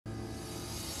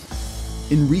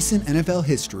In recent NFL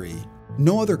history,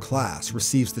 no other class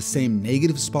receives the same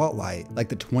negative spotlight like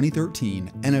the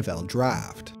 2013 NFL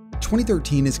Draft.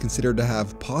 2013 is considered to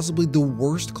have possibly the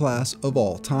worst class of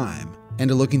all time,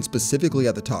 and looking specifically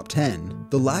at the top 10,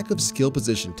 the lack of skill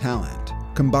position talent,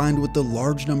 combined with the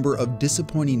large number of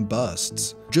disappointing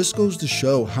busts, just goes to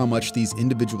show how much these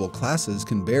individual classes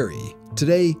can vary.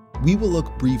 Today, we will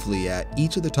look briefly at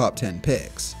each of the top 10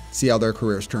 picks, see how their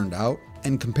careers turned out,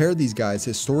 and compare these guys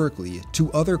historically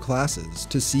to other classes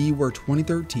to see where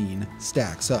 2013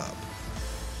 stacks up.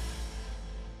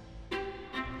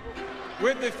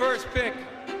 With the first pick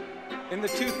in the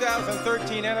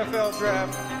 2013 NFL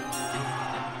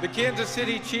Draft, the Kansas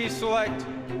City Chiefs select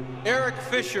Eric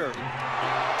Fisher,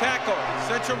 tackle,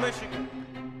 Central Michigan.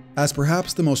 As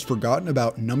perhaps the most forgotten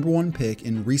about #1 pick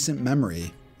in recent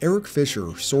memory, Eric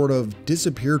Fisher sort of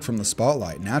disappeared from the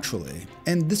spotlight naturally,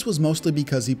 and this was mostly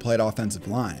because he played offensive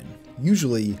line.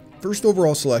 Usually, first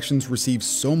overall selections receive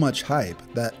so much hype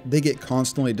that they get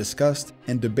constantly discussed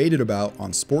and debated about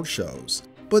on sports shows,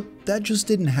 but that just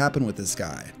didn't happen with this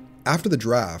guy. After the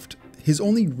draft, his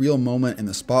only real moment in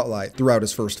the spotlight throughout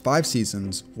his first 5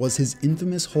 seasons was his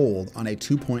infamous hold on a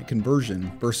 2-point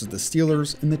conversion versus the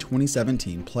Steelers in the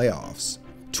 2017 playoffs.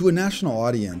 To a national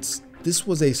audience, this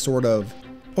was a sort of,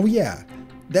 oh yeah,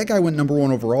 that guy went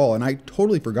 #1 overall and I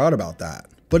totally forgot about that.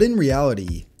 But in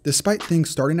reality, despite things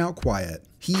starting out quiet,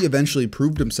 he eventually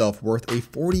proved himself worth a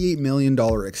 $48 million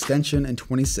extension in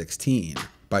 2016.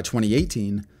 By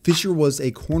 2018, Fisher was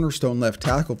a cornerstone left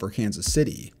tackle for Kansas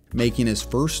City, making his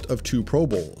first of 2 Pro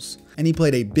Bowls, and he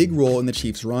played a big role in the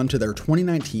Chiefs' run to their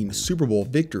 2019 Super Bowl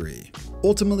victory.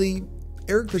 Ultimately,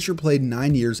 Eric Fisher played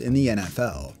 9 years in the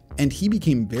NFL, and he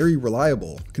became very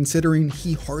reliable considering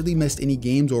he hardly missed any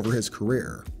games over his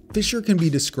career. Fisher can be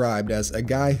described as a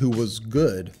guy who was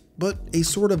good, but a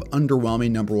sort of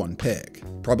underwhelming #1 pick,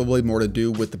 probably more to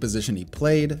do with the position he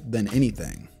played than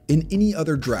anything. In any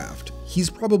other draft, he's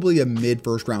probably a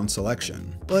mid-first round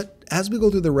selection, but as we go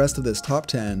through the rest of this top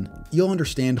 10, you'll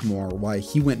understand more why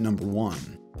he went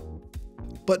 #1.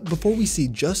 But before we see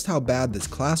just how bad this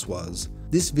class was,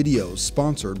 this video is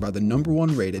sponsored by the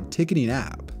 #1 rated ticketing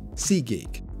app,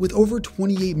 SeatGeek. With over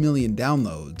 28 million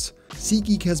downloads,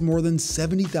 SeatGeek has more than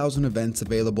 70,000 events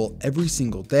available every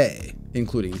single day,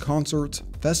 including concerts,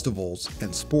 festivals,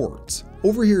 and sports.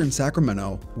 Over here in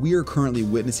Sacramento, we are currently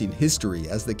witnessing history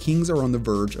as the Kings are on the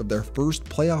verge of their first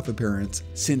playoff appearance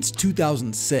since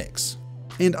 2006.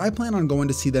 And I plan on going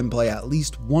to see them play at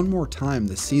least one more time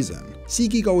this season.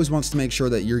 SeatGeek always wants to make sure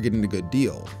that you're getting a good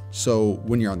deal, so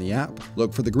when you're on the app,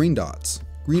 look for the green dots.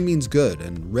 Green means good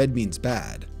and red means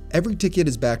bad. Every ticket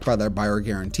is backed by their buyer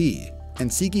guarantee, and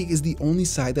SeatGeek is the only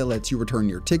site that lets you return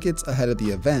your tickets ahead of the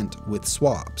event with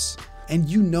swaps. And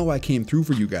you know I came through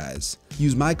for you guys.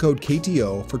 Use my code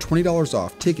KTO for $20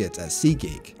 off tickets at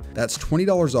SeatGeek. That's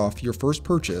 $20 off your first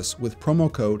purchase with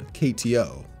promo code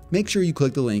KTO. Make sure you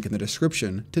click the link in the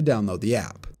description to download the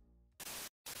app.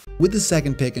 With the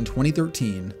second pick in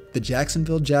 2013, the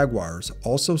Jacksonville Jaguars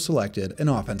also selected an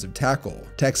offensive tackle,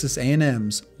 Texas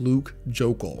A&M's Luke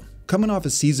Joeckel. Coming off a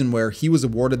season where he was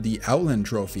awarded the Outland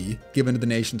Trophy, given to the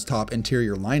nation's top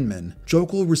interior lineman,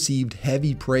 Joeckel received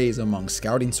heavy praise among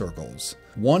scouting circles.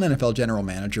 One NFL general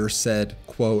manager said,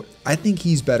 quote, "I think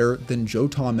he's better than Joe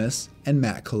Thomas and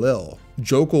Matt Kalil."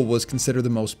 Joeckel was considered the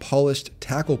most polished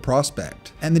tackle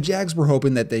prospect, and the Jags were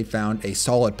hoping that they found a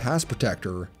solid pass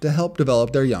protector to help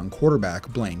develop their young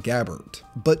quarterback, Blaine Gabbert.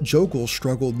 But Joeckel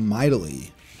struggled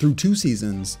mightily. Through 2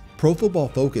 seasons, Pro Football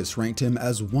Focus ranked him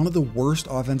as one of the worst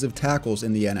offensive tackles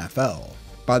in the NFL.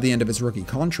 By the end of his rookie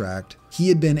contract, he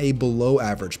had been a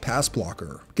below-average pass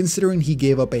blocker, considering he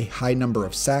gave up a high number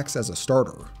of sacks as a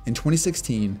starter. In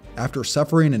 2016, after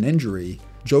suffering an injury,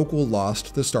 Joeckel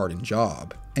lost the starting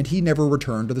job, and he never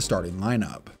returned to the starting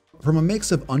lineup. From a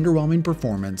mix of underwhelming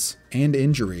performance and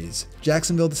injuries,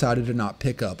 Jacksonville decided to not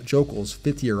pick up Joeckel's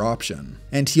 5th-year option,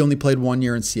 and he only played 1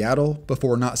 year in Seattle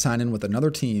before not signing with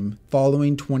another team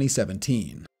following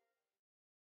 2017.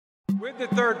 With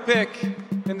the third pick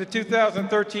in the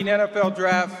 2013 NFL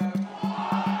Draft,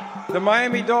 the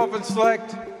Miami Dolphins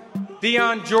select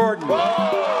Dion Jordan,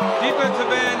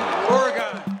 defensive end, Oregon.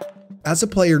 As a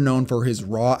player known for his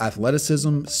raw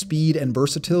athleticism, speed, and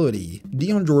versatility,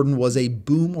 Dion Jordan was a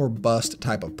boom or bust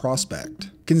type of prospect,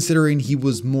 considering he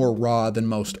was more raw than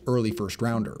most early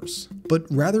first-rounders. But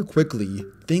rather quickly,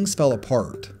 things fell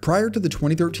apart. Prior to the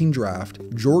 2013 draft,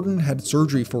 Jordan had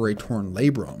surgery for a torn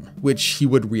labrum, which he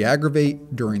would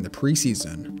re-aggravate during the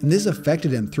preseason, and this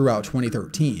affected him throughout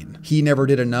 2013. He never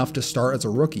did enough to start as a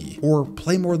rookie, or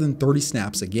play more than 30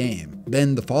 snaps a game.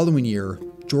 Then the following year,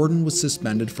 Jordan was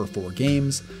suspended for 4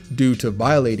 games due to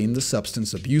violating the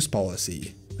substance abuse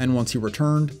policy, and once he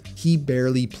returned, he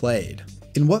barely played.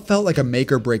 In what felt like a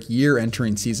make-or-break year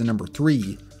entering season number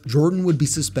 3, Jordan would be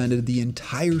suspended the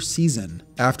entire season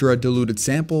after a diluted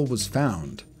sample was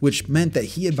found, which meant that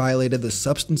he had violated the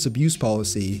substance abuse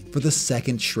policy for the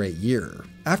 2nd straight year.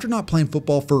 After not playing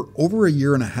football for over a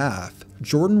year and a half,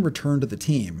 Jordan returned to the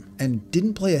team and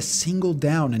didn't play a single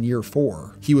down in year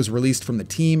 4. He was released from the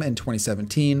team in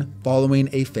 2017 following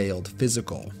a failed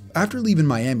physical. After leaving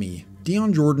Miami,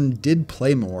 Dion Jordan did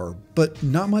play more, but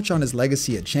not much on his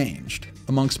legacy had changed.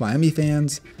 Amongst Miami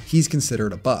fans, he's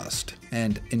considered a bust,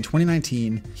 and in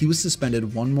 2019, he was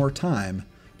suspended one more time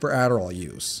for Adderall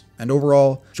use. And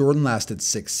overall, Jordan lasted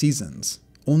 6 seasons,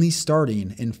 only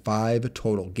starting in 5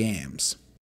 total games.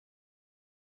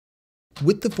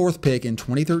 With the 4th pick in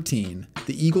 2013,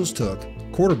 the Eagles took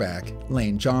quarterback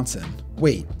Lane Johnson.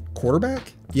 Wait,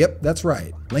 quarterback? Yep, that's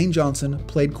right. Lane Johnson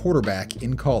played quarterback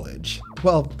in college.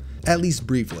 Well, at least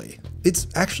briefly. It's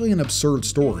actually an absurd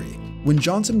story. When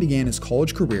Johnson began his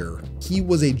college career, he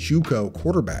was a JUCO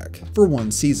quarterback for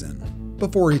 1 season,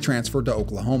 before he transferred to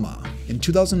Oklahoma. In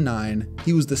 2009,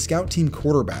 he was the scout team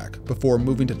quarterback before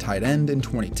moving to tight end in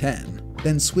 2010,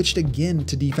 then switched again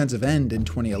to defensive end in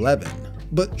 2011.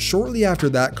 But shortly after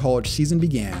that college season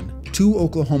began, 2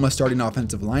 Oklahoma starting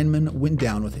offensive linemen went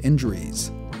down with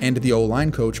injuries, and the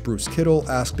O-line coach Bruce Kittle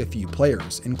asked a few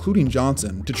players, including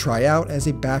Johnson, to try out as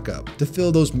a backup to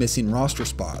fill those missing roster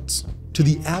spots. To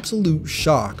the absolute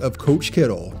shock of Coach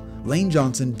Kittle, Lane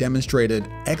Johnson demonstrated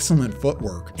excellent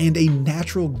footwork and a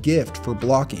natural gift for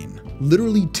blocking.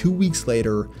 Literally 2 weeks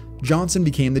later, Johnson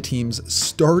became the team's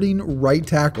starting right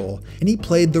tackle, and he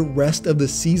played the rest of the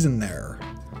season there.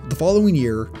 The following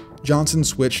year, Johnson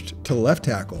switched to left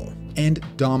tackle and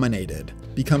dominated,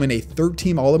 becoming a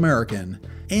 3rd-team All-American,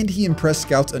 and he impressed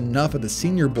scouts enough at the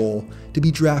Senior Bowl to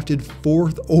be drafted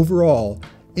 4th overall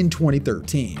in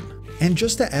 2013. And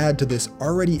just to add to this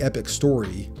already epic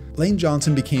story, Lane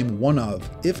Johnson became one of,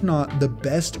 if not the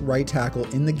best right tackle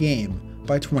in the game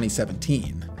by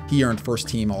 2017. He earned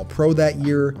 1st-team All-Pro that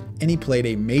year, and he played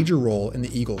a major role in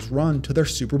the Eagles' run to their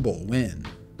Super Bowl win.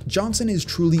 Johnson is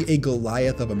truly a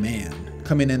Goliath of a man,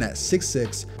 coming in at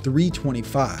 6'6",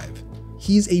 325.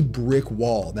 He's a brick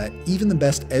wall that even the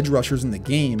best edge rushers in the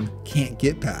game can't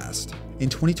get past. In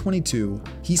 2022,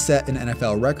 he set an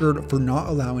NFL record for not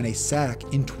allowing a sack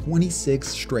in 26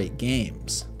 straight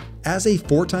games. As a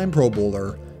 4-time Pro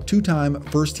Bowler, 2-time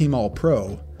 1st-team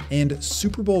All-Pro, and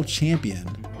Super Bowl champion,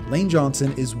 Lane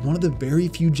Johnson is one of the very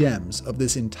few gems of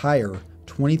this entire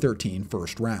 2013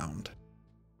 first round.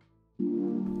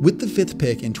 With the 5th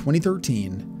pick in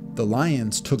 2013, the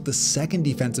Lions took the 2nd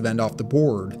defensive end off the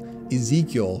board,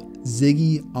 Ezekiel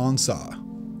Ziggy Ansah.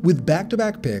 With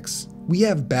back-to-back picks, we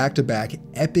have back-to-back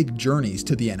epic journeys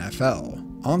to the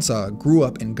NFL. Ansah grew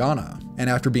up in Ghana, and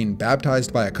after being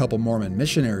baptized by a couple Mormon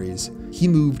missionaries, he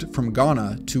moved from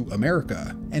Ghana to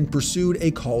America and pursued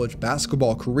a college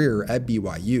basketball career at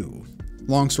BYU.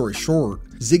 Long story short,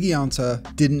 Ziggy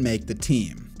Ansah didn't make the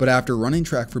team, but after running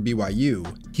track for BYU,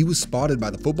 he was spotted by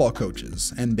the football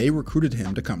coaches and they recruited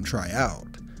him to come try out.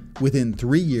 Within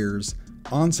 3 years,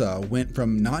 Ansah went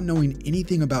from not knowing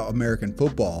anything about American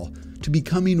football to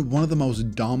becoming one of the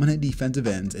most dominant defensive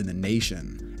ends in the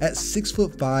nation. At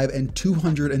 6'5" and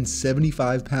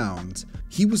 275 pounds,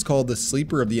 he was called the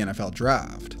sleeper of the NFL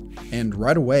draft, and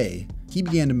right away, he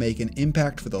began to make an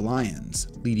impact for the Lions,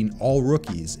 leading all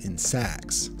rookies in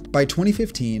sacks. By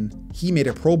 2015, he made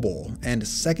a Pro Bowl and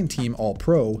 2nd-team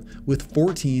All-Pro with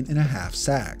 14.5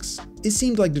 sacks. It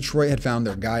seemed like Detroit had found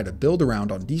their guy to build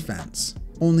around on defense,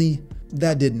 only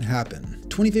that didn't happen.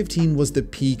 2015 was the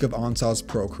peak of Ansah's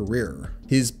pro career.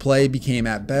 His play became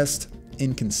at best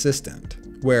inconsistent,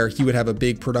 where he would have a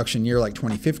big production year like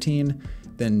 2015,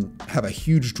 then have a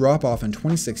huge drop-off in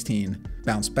 2016,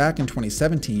 bounce back in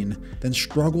 2017, then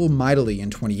struggle mightily in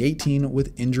 2018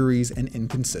 with injuries and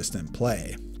inconsistent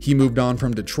play. He moved on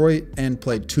from Detroit and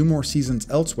played 2 more seasons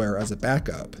elsewhere as a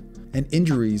backup, and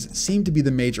injuries seemed to be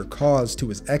the major cause to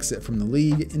his exit from the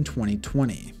league in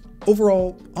 2020.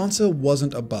 Overall, Ansah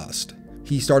wasn't a bust.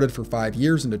 He started for 5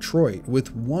 years in Detroit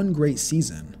with 1 great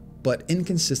season, but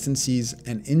inconsistencies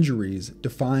and injuries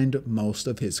defined most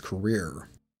of his career.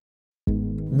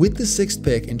 With the 6th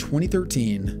pick in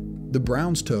 2013, the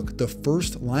Browns took the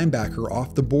first linebacker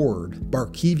off the board,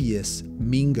 Barkevious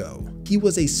Mingo. He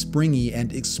was a springy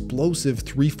and explosive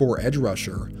 3-4 edge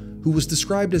rusher who was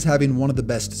described as having one of the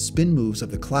best spin moves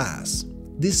of the class.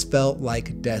 This felt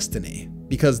like destiny,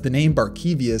 because the name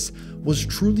Barkevious was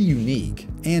truly unique,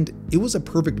 and it was a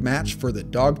perfect match for the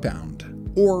dog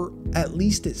pound, or at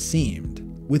least it seemed.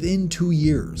 Within 2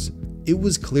 years, it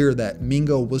was clear that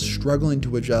Mingo was struggling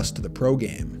to adjust to the pro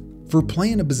game. For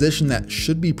playing a position that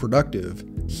should be productive,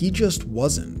 he just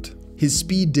wasn't. His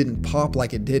speed didn't pop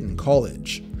like it did in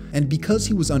college, and because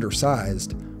he was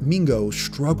undersized, Mingo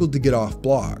struggled to get off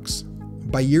blocks.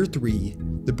 By year 3,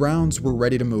 the Browns were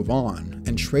ready to move on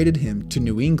and traded him to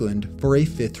New England for a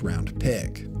 5th-round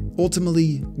pick.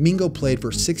 Ultimately, Mingo played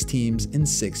for 6 teams in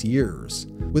 6 years,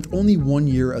 with only 1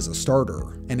 year as a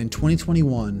starter, and in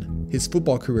 2021, his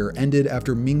football career ended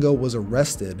after Mingo was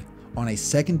arrested on a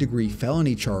second-degree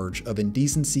felony charge of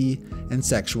indecency and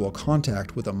sexual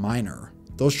contact with a minor.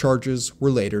 Those charges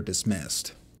were later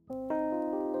dismissed.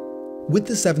 With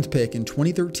the 7th pick in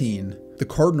 2013, the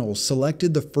Cardinals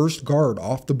selected the first guard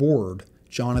off the board,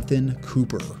 Jonathan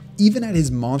Cooper. Even at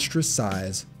his monstrous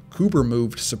size, Cooper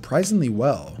moved surprisingly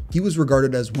well. He was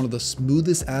regarded as one of the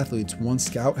smoothest athletes one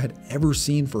scout had ever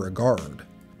seen for a guard.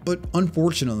 But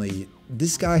unfortunately,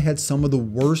 this guy had some of the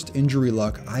worst injury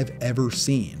luck I've ever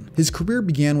seen. His career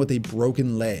began with a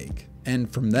broken leg, and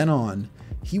from then on,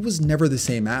 he was never the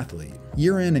same athlete.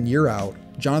 Year in and year out,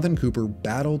 Jonathan Cooper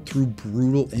battled through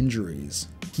brutal injuries.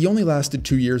 He only lasted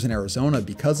 2 years in Arizona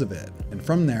because of it, and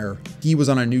from there, he was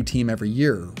on a new team every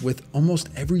year, with almost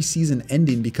every season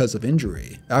ending because of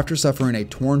injury. After suffering a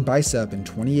torn bicep in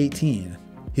 2018,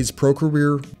 his pro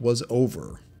career was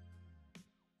over.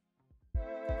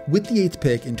 With the 8th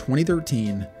pick in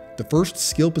 2013, the first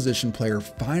skill position player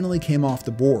finally came off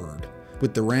the board,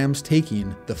 with the Rams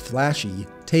taking the flashy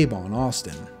Tavon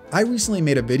Austin. I recently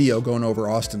made a video going over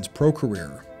Austin's pro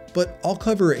career, but I'll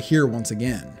cover it here once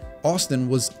again. Austin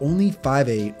was only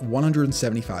 5'8",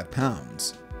 175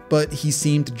 pounds, but he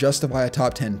seemed to justify a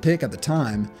top 10 pick at the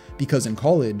time because in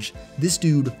college, this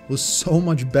dude was so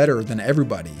much better than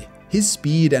everybody. His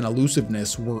speed and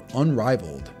elusiveness were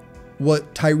unrivaled.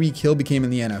 What Tyreek Hill became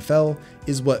in the NFL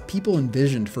is what people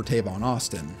envisioned for Tavon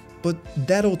Austin, but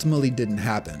that ultimately didn't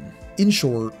happen. In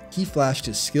short, he flashed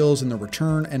his skills in the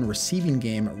return and receiving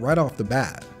game right off the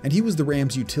bat, and he was the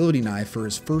Rams' utility knife for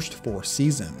his first 4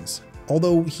 seasons.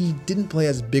 Although he didn't play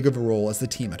as big of a role as the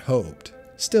team had hoped.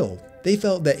 Still, they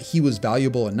felt that he was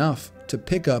valuable enough to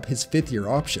pick up his 5th-year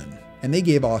option, and they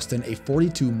gave Austin a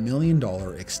 $42 million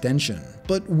extension.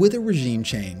 But with a regime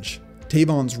change,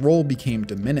 Tavon's role became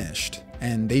diminished,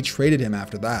 and they traded him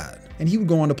after that, and he would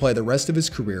go on to play the rest of his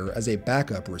career as a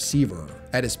backup receiver.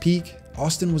 At his peak,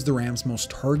 Austin was the Rams' most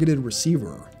targeted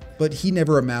receiver, but he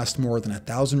never amassed more than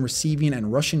 1,000 receiving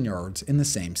and rushing yards in the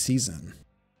same season.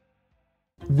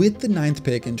 With the 9th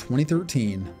pick in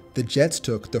 2013, the Jets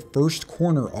took the first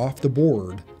corner off the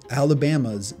board,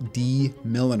 Alabama's Dee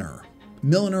Milliner.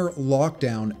 Milliner locked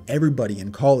down everybody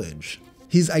in college.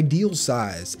 His ideal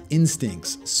size,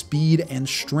 instincts, speed, and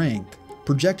strength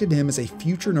projected him as a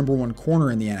future #1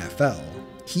 corner in the NFL.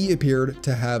 He appeared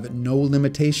to have no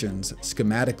limitations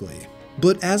schematically.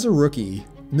 But as a rookie,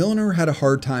 Milliner had a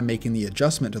hard time making the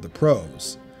adjustment to the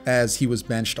pros, as he was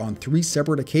benched on 3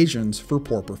 separate occasions for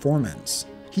poor performance.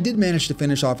 He did manage to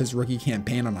finish off his rookie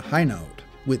campaign on a high note,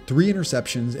 with 3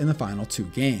 interceptions in the final 2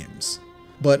 games.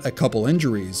 But a couple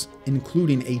injuries,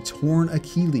 including a torn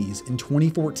Achilles in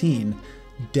 2014,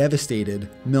 devastated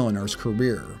Milliner's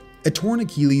career. A torn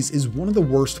Achilles is one of the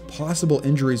worst possible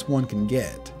injuries one can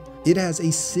get. It has a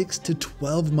 6 to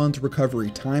 12 month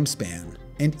recovery time span,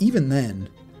 and even then,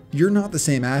 you're not the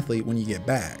same athlete when you get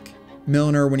back.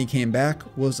 Milliner, when he came back,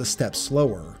 was a step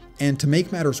slower. And to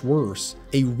make matters worse,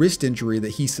 a wrist injury that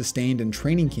he sustained in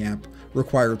training camp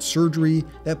required surgery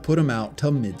that put him out till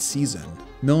mid-season.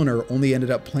 Milliner only ended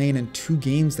up playing in 2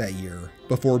 games that year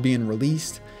before being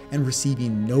released and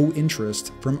receiving no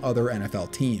interest from other NFL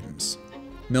teams.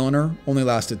 Milliner only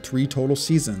lasted 3 total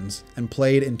seasons and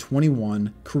played in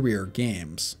 21 career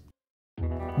games.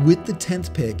 With the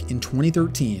 10th pick in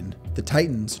 2013, the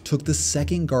Titans took the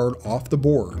second guard off the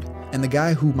board, and the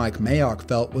guy who Mike Mayock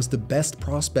felt was the best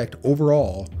prospect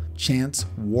overall, Chance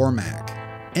Warmack.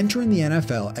 Entering the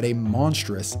NFL at a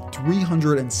monstrous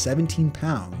 317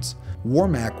 pounds,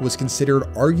 Warmack was considered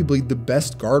arguably the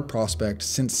best guard prospect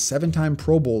since 7-time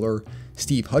Pro Bowler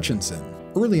Steve Hutchinson.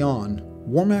 Early on,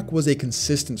 Warmack was a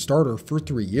consistent starter for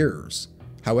 3 years.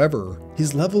 However,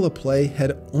 his level of play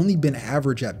had only been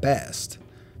average at best.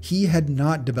 He had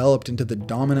not developed into the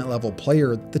dominant level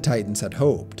player the Titans had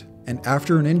hoped, and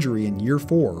after an injury in year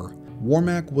 4,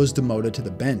 Warmack was demoted to the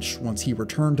bench once he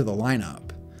returned to the lineup,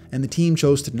 and the team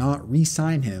chose to not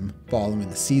re-sign him following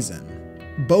the season.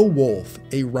 Bo Wolf,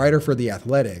 a writer for The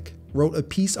Athletic, wrote a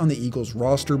piece on the Eagles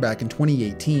roster back in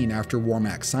 2018 after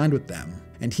Warmack signed with them,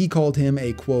 and he called him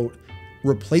a, quote,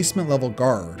 replacement level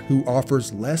guard who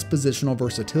offers less positional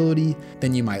versatility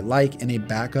than you might like in a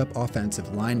backup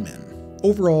offensive lineman.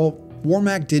 Overall,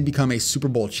 Warmack did become a Super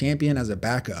Bowl champion as a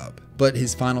backup, but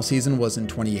his final season was in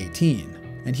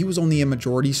 2018, and he was only a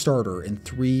majority starter in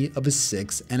 3 of his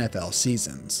 6 NFL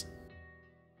seasons.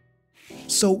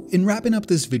 So, in wrapping up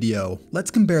this video, let's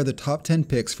compare the top 10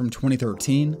 picks from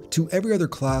 2013 to every other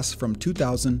class from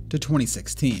 2000 to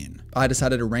 2016. I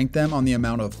decided to rank them on the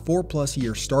amount of 4+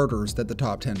 year starters that the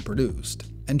top 10 produced,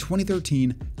 and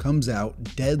 2013 comes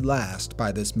out dead last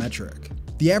by this metric.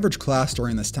 The average class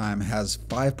during this time has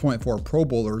 5.4 Pro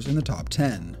Bowlers in the top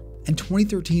 10, and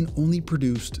 2013 only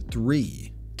produced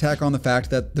 3. Tack on the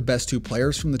fact that the best 2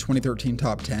 players from the 2013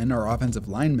 top 10 are offensive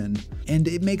linemen, and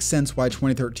it makes sense why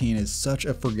 2013 is such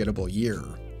a forgettable year.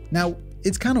 Now,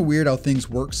 it's kind of weird how things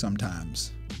work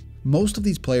sometimes. Most of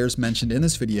these players mentioned in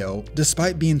this video,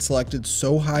 despite being selected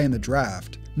so high in the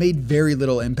draft, made very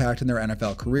little impact in their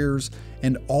NFL careers,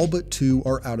 and all but 2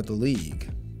 are out of the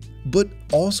league. But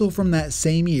also from that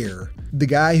same year, the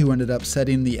guy who ended up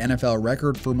setting the NFL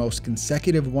record for most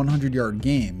consecutive 100-yard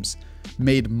games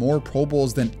made more Pro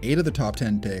Bowls than 8 of the top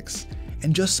 10 picks,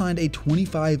 and just signed a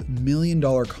 $25 million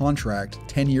contract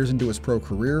 10 years into his pro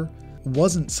career,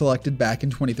 wasn't selected back in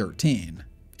 2013.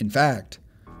 In fact,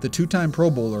 the 2-time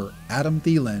Pro Bowler Adam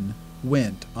Thielen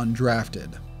went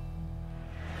undrafted.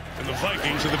 And the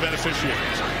Vikings are the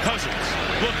beneficiaries. Cousins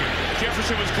looking.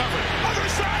 Jefferson was covered. Other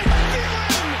side.